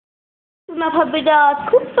my puppy dog,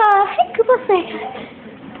 Coopper. Hey, Coopper, say hi.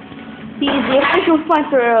 He is the official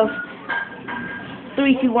sponsor of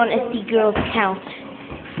 321 SD Girls Count.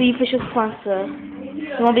 The official sponsor.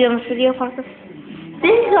 You want to be on this video, Parker?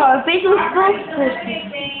 This is our official sponsor.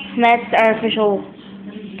 That's our official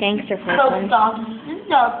gangster person. This is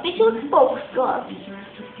our official spokesdog.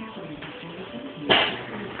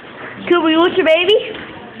 Cooper, you want your baby?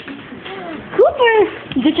 Cooper,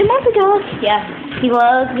 you got your mother dog? Yeah, he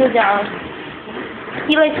loves the dog.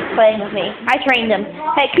 He likes playing with me. I trained him.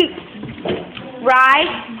 Hey, Coop. Ride.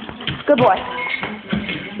 Good boy.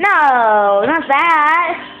 No, not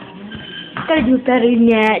that. Gotta do better than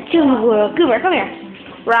that. Cooper, come here.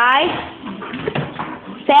 Ride.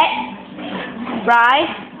 Set. Ride.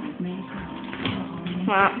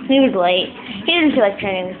 Well, he was late. He didn't feel like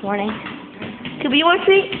training this morning. Cooper, you want a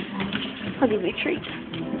treat? I'll give you a treat.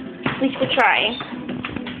 At least we're trying.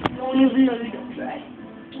 Even though you don't try.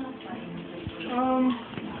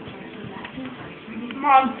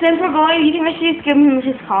 Mom, since we're going, you think I should just give him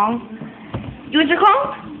his Kong? You want your Kong?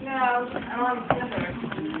 No, I want different.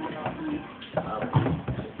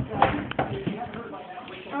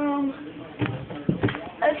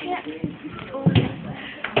 I can't.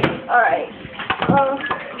 Alright.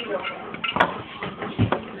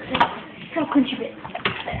 Have a crunchy bit.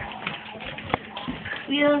 There.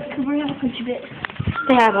 Yes, Cooper, have a crunchy bit.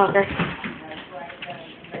 Say hi, Walker.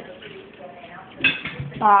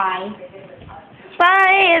 Bye.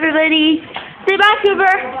 Bye, everybody. Say bye,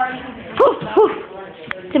 Cooper.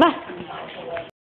 Say bye.